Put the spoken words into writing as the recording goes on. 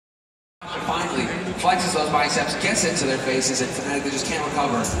flexes those biceps, gets into their faces, and Fnatic, they just can't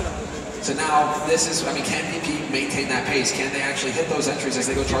recover. So now, this is, I mean, can PP maintain that pace? Can they actually hit those entries as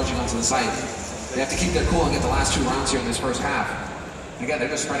they go charging onto the site? They have to keep their cool and get the last 2 rounds here in this first half. Again, they're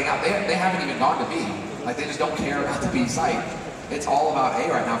just spreading out. They haven't even gone to B. Like, they just don't care about the B site. It's all about A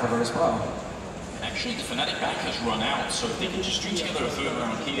right now for Virtus Pro. Actually, the Fnatic back has run out, so if they can just string together a 3rd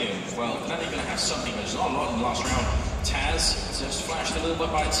round here, well, Fnatic are going to have something. There's not a lot in the last round. Taz just flashed a little bit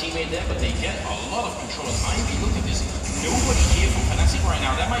by a teammate there, but they get a lot of control of Ivy. Look at this. Nobody here from Fnatic right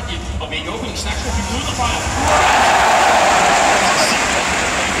now. That might be a big opening. Snatch through the fire.